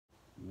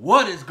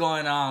What is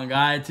going on,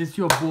 guys? It's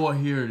your boy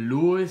here,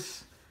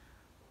 Lewis,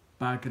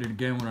 back at it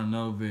again with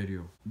another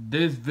video.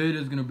 This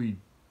video is gonna be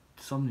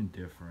something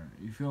different.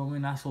 You feel me?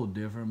 Not so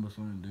different, but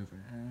something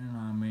different. You know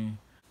what I mean?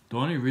 The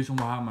only reason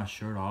why I have my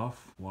shirt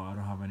off, why I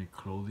don't have any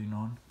clothing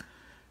on,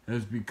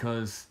 is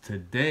because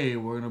today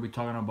we're gonna be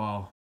talking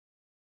about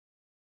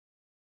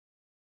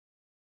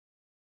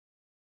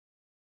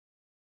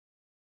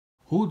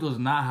who does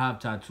not have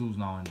tattoos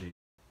nowadays.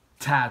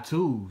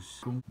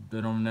 Tattoos, they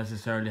don't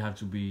necessarily have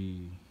to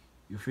be,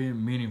 you feel,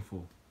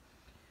 meaningful.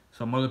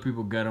 Some other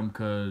people get them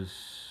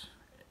because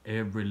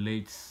it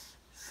relates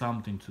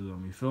something to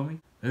them, you feel me?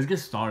 Let's get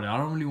started. I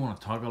don't really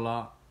want to talk a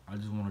lot. I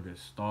just want to get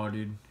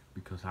started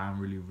because I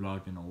haven't really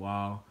vlogged in a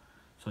while.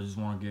 So I just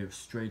want to get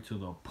straight to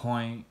the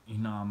point, you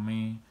know what I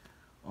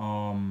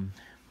mean?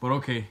 But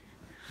okay,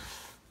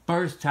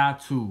 first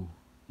tattoo.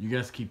 You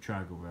guys keep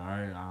track of it,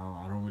 alright?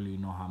 I don't really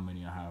know how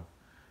many I have.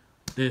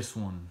 This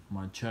one,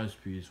 my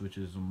chest piece, which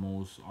is the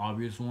most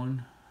obvious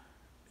one.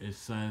 It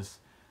says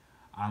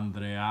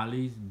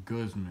Andrealis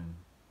Guzman.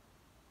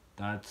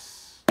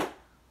 That's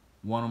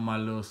one of my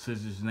little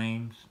sister's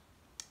names.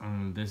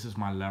 And this is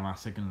my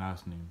second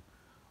last name.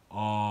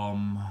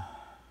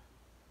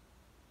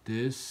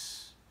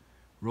 This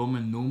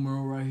Roman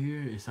numeral right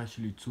here is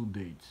actually two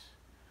dates.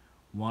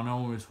 One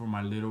of them is for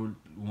my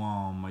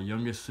my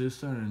youngest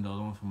sister, and the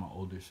other one for my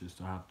older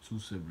sister. I have two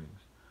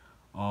siblings.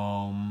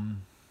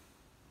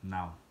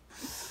 Now,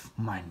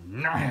 my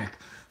neck.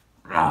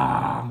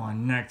 My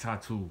neck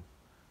tattoo.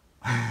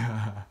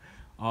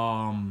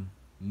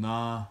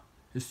 Nah,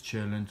 it's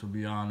chilling, to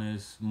be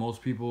honest.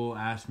 Most people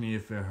ask me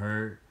if it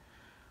hurt.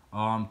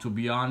 To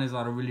be honest,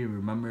 I don't really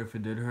remember if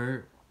it did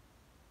hurt.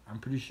 I'm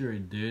pretty sure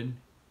it did,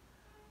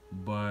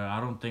 but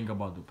I don't think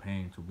about the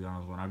pain, to be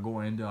honest. When I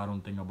go in there, I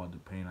don't think about the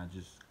pain. I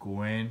just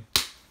go in,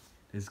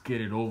 let's get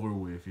it over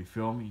with, you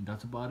feel me?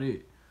 That's about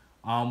it.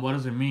 What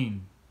does it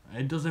mean?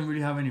 It doesn't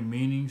really have any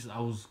meanings. I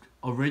was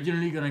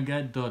originally gonna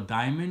get the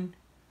diamond.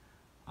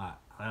 I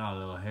got a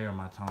little hair on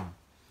my tongue.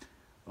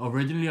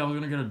 Originally, I was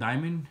gonna get a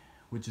diamond,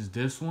 which is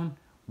this one,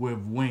 with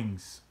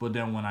wings. But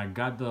then when I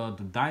got the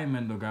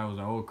diamond, the guy was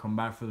like, "Oh, come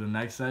back for the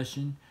next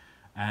session,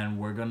 and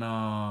we're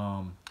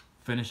gonna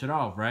finish it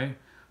off, right?"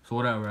 So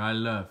whatever, I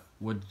left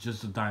with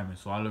just the diamond.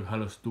 So I looked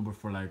hella stupid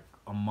for like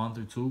a month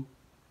or two,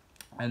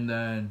 and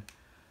then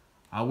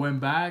I went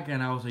back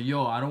and I was like,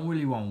 "Yo, I don't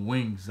really want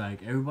wings.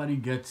 Like everybody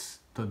gets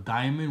the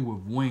diamond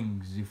with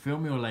wings. You feel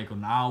me? Or like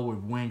an owl with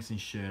wings and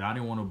shit. I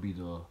didn't want to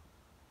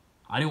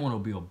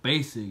be a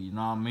basic, you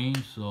know what I mean?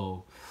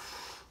 So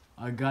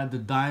I got the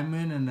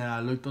diamond, and then I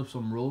looked up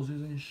some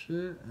roses and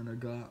shit, and I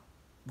got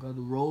the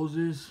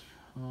roses.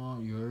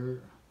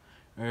 You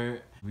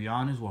heard? To be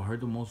honest, what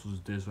hurt the most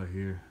was this right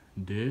here.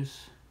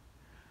 This.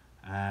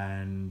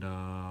 And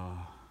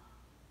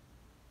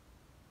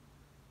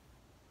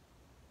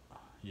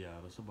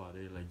yeah, that's about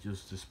it. Like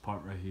just this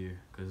part right here,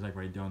 cause it's like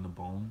right there on the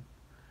bone.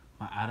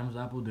 My Adam's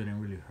apple didn't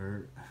really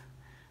hurt.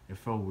 It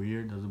felt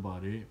weird. That's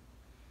about it.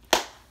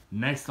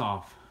 Next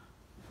off,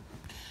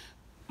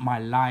 my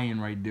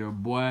lion right there,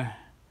 boy.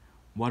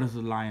 What does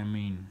a lion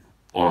mean?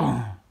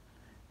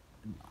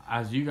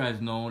 As you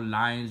guys know,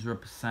 lions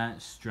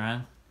represent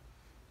strength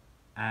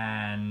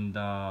and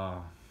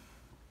what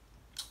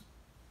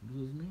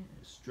does it mean?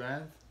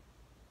 Strength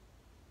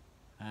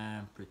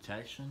and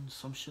protection,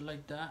 some shit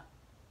like that.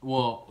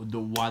 Well,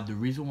 the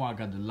reason why I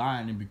got the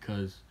lion is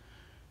because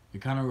it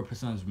kind of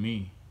represents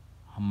me,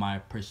 my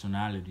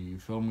personality. You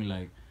feel me?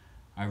 Like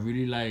I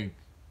really like.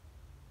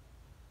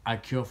 I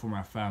care for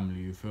my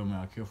family, you feel me?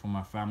 I care for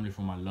my family,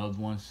 for my loved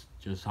ones,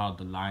 just how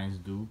the lions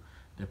do.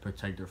 They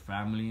protect their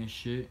family and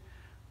shit.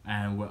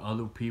 And with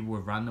other people,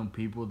 with random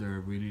people, they're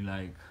really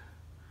like,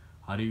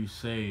 how do you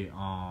say,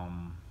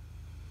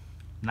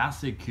 not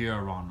secure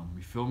around them,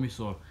 you feel me?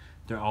 So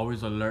they're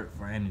always alert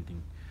for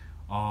anything.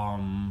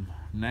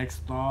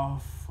 Next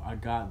off, I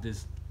got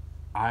this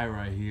eye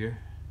right here,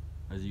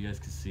 as you guys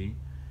can see.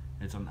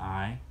 It's an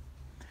eye.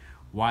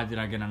 Why did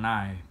I get an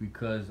eye?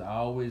 Because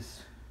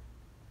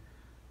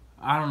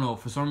I don't know,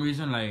 for some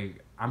reason,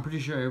 like, I'm pretty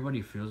sure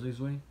everybody feels this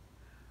way,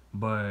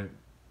 but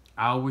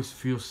I always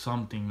feel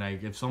something,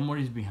 like, if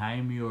somebody's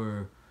behind me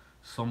or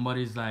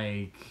somebody's,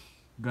 like,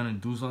 gonna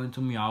do something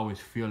to me, I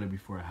always feel it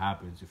before it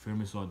happens, you feel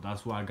me? So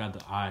that's why I got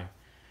the eye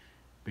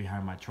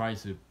behind my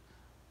tricep.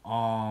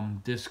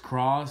 This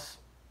cross,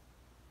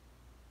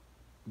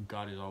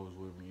 God is always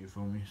with me, you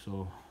feel me?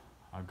 So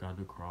I got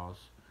the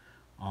cross.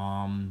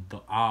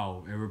 The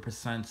owl, it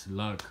represents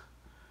luck.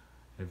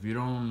 If you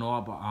don't know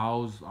about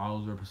owls,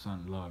 owls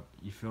represent luck.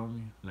 You feel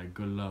me? Like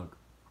good luck.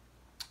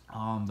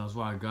 That's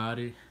why I got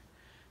it.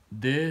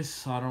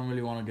 This, I don't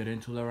really want to get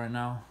into that right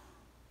now.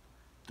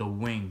 The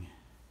wing.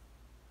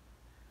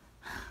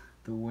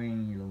 The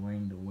wing.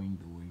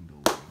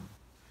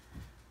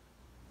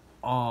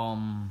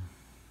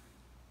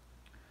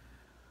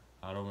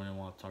 I don't really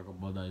want to talk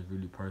about that. It's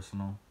really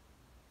personal.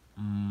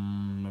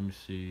 Let me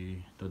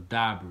see. The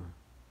dabber.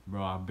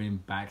 Bro, I've been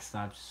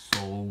backstabbed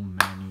so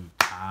many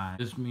times.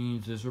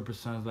 This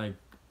represents like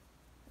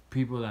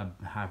people that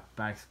have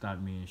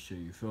backstabbed me and shit.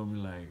 You feel me?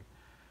 Like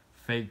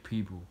fake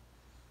people.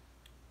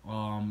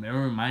 It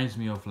reminds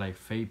me of like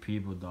fake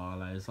people, dog.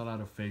 Like there's a lot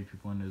of fake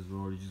people in this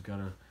world. You just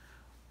gotta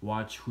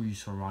watch who you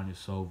surround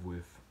yourself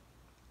with.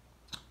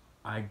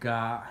 I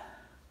got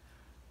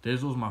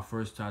this was my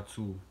first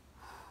tattoo.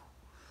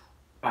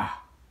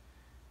 Ah,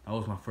 that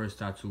was my first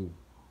tattoo.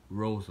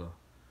 Rosa.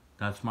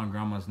 That's my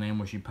grandma's name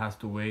when she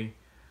passed away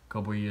a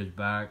couple years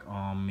back.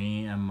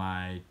 Me and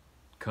my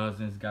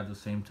cousins got the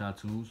same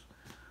tattoos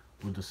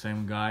with the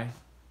same guy.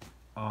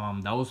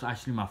 That was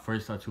actually my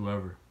first tattoo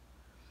ever.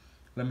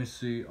 Let me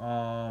see.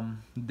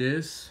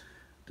 This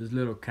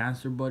little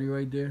cancer buddy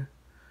right there.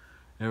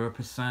 It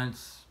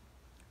represents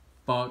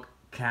fuck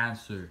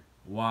cancer.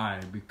 Why?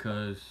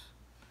 Because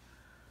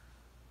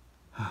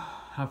I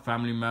have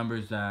family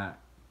members that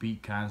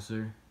beat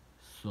cancer.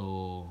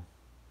 So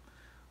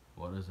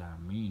what does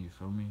that mean? You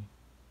feel me?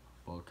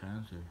 Fuck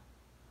cancer.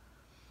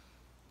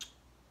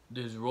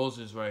 There's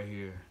roses right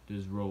here.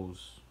 This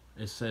rose.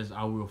 It says,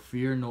 I will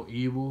fear no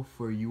evil,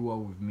 for you are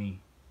with me.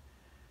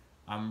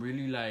 I'm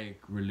really like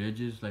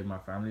religious. Like my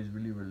family is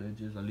really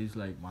religious. At least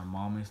like my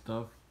mom and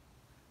stuff.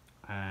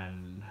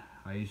 And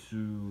I used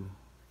to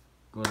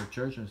go to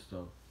church and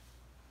stuff.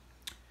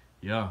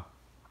 Yeah.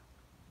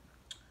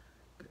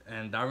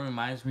 And that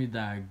reminds me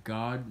that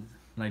God,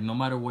 like no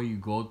matter what you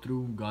go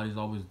through, God is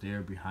always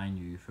there behind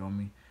you. You feel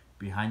me?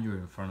 Behind you or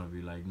in front of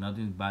you. Like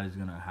nothing bad is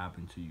gonna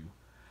happen to you.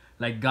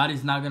 Like God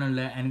is not gonna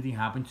let anything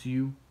happen to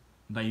you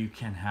that you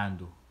can't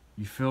handle.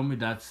 You feel me?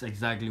 That's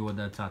exactly what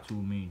that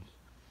tattoo means.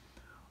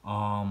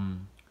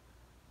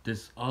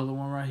 This other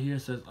one right here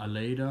says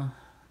Aleida.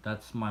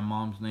 That's my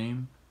mom's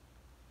name.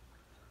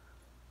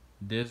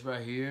 This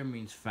right here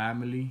means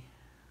family.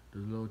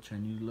 This little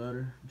Chinese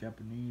letter,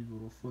 Japanese,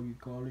 what the fuck you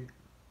call it.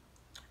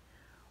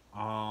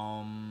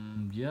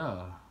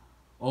 Yeah.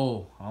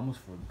 Oh, I almost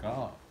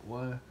forgot.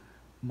 What?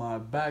 My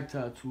back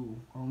tattoo.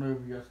 I don't know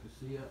if you guys can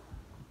see it.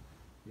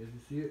 You guys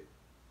can see it?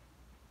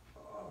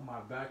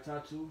 My back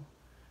tattoo.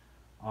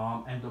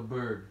 And the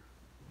bird.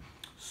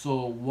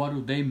 So what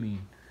do they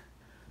mean?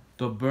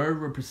 The bird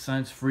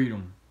represents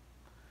freedom.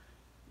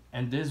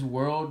 And this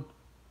world,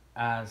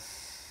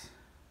 as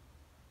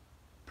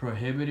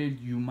prohibited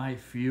you might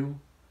feel,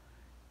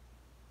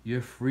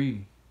 you're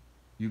free.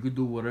 You could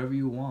do whatever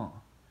you want.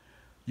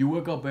 You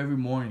wake up every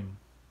morning,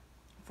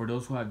 for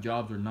those who have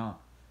jobs or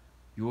not.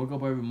 You wake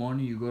up every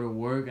morning, you go to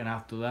work, and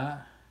after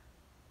that,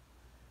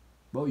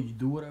 bro, you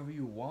do whatever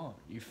you want.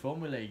 You feel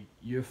me? Like,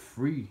 you're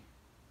free.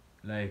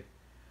 Like,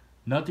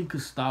 nothing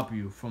could stop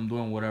you from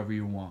doing whatever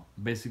you want.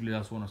 Basically,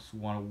 that's what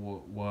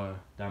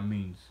that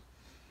means.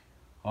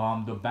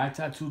 The back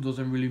tattoo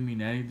doesn't really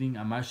mean anything.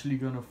 I'm actually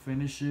gonna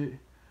finish it.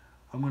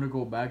 I'm gonna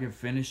go back and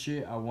finish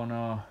it. I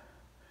wanna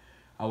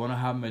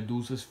have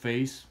Medusa's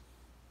face,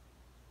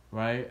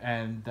 right?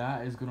 And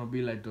that is gonna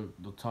be like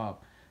the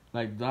top.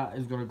 Like that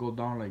is gonna go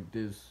down like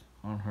this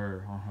on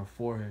her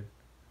forehead.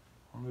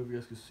 I don't know if you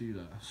guys can see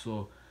that.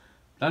 So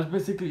that's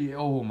basically,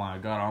 oh my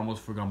god, I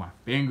almost forgot my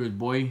fingers,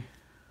 boy.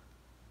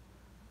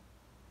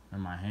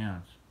 And my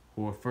hands.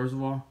 Well, first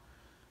of all,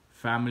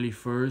 family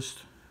first.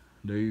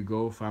 There you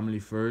go, family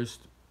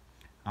first.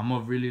 I'm a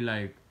really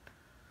like,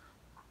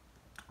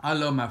 I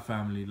love my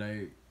family.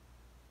 Like,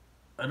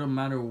 it don't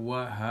matter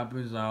what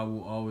happens, I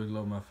will always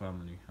love my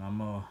family.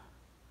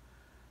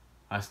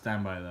 I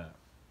stand by that.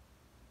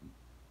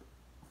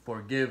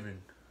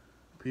 Forgiven.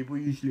 People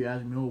usually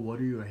ask me, oh, what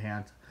do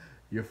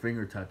your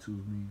finger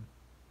tattoos mean?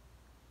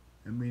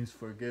 It means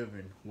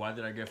forgiven. Why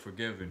did I get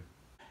forgiven?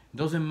 It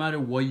doesn't matter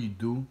what you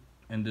do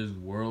in this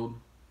world.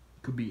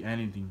 It could be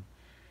anything.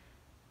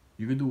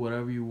 You can do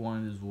whatever you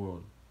want in this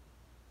world.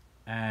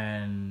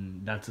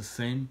 And that's a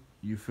sin.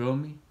 You feel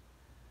me?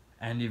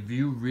 And if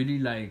you really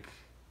like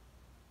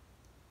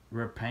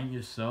repent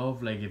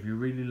yourself, like if you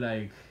really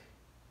like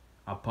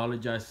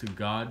apologize to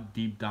God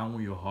deep down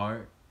with your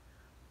heart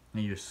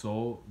and your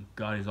soul,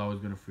 God is always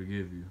gonna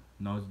forgive you.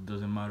 No, it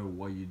doesn't matter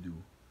what you do.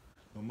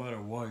 No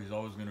matter what, He's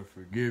always gonna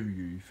forgive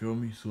you. You feel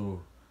me?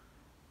 So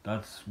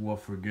that's what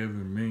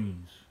forgiven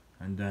means.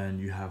 And then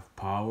you have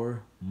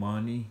power,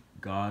 money,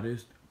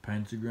 goddess,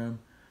 pentagram,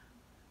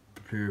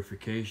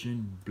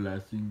 purification,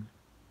 blessing,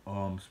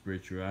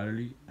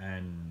 spirituality,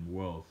 and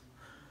wealth.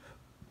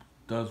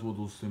 That's what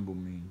those symbols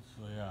mean.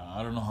 So yeah,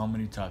 I don't know how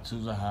many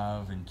tattoos I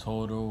have in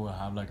total. I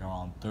have like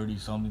around 30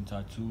 something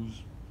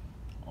tattoos.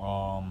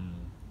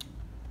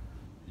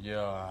 Yeah,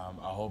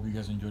 I hope you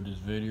guys enjoyed this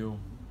video.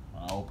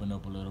 I opened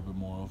up a little bit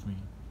more of me.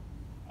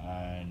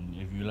 And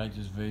if you like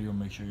this video,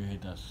 make sure you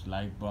hit that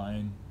like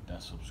button,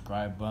 that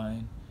subscribe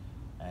button,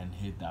 and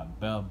hit that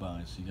bell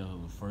button so you guys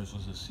are the first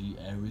ones to see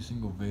every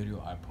single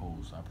video I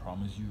post. I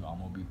promise you, I'm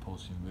gonna be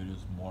posting videos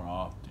more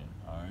often.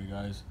 Alright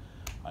guys,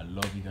 I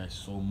love you guys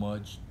so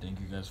much. Thank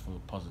you guys for the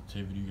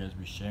positivity you guys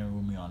be sharing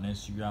with me on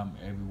Instagram,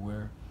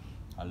 everywhere.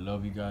 I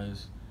love you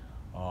guys.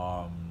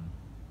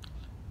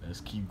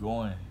 Let's keep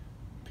going.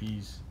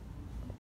 Peace.